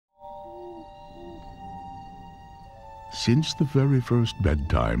Since the very first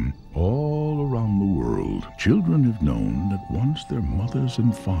bedtime, all around the world, children have known that once their mothers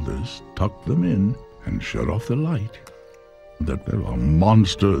and fathers tucked them in and shut off the light, that there are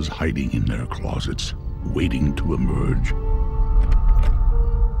monsters hiding in their closets, waiting to emerge.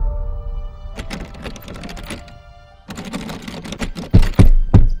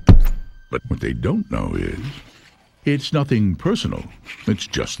 But what they don't know is, it's nothing personal. It's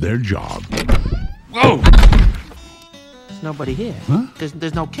just their job. Whoa! There's nobody here. Huh?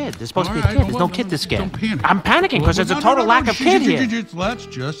 There's no kid. There's supposed to be a kid. There's no kid to scare. Don't panic. I'm panicking because there's a total lack of kid here. Let's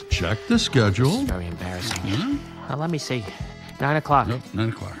just check the schedule. It's very embarrassing. Yeah? Let me see. 9 o'clock. Nope, 9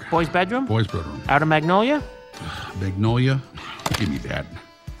 o'clock. Boys' bedroom? Boys' bedroom. Out of Magnolia? Magnolia? Give me that.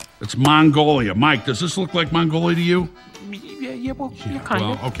 It's Mongolia. Mike, does this look like Mongolia to you? Yeah, well, kind of.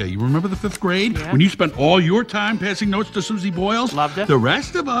 Well, okay, you remember the 5th grade? Yeah. When you spent all your time passing notes to Susie Boyles? Loved it. The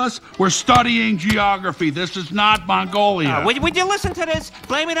rest of us were studying geography. This is not Mongolia. Would you listen to this?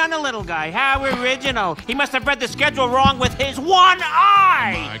 Blame it on the little guy. How original. He must have read the schedule wrong with his one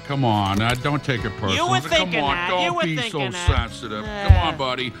eye. Mike, come on. Don't take it personal. You were thinking come on, that. Don't You were be thinking so that. sensitive. Come on,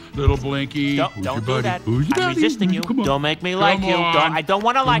 buddy. Little Blinky. Don't do that. Who's your I'm buddy? resisting you. Come on. Don't make me like you. On. I don't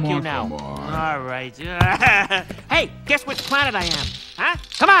want to like Come you on, now. come on. All right. Hey, guess which planet I am? Huh?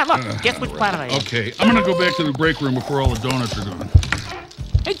 Come on, look. Guess which planet I am. Okay, I'm gonna go back to the break room before all the donuts are done.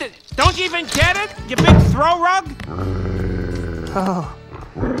 Hey, don't you even get it? You big throw rug? Oh,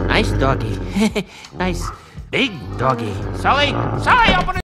 nice doggy. Nice big doggy. Sully, open it.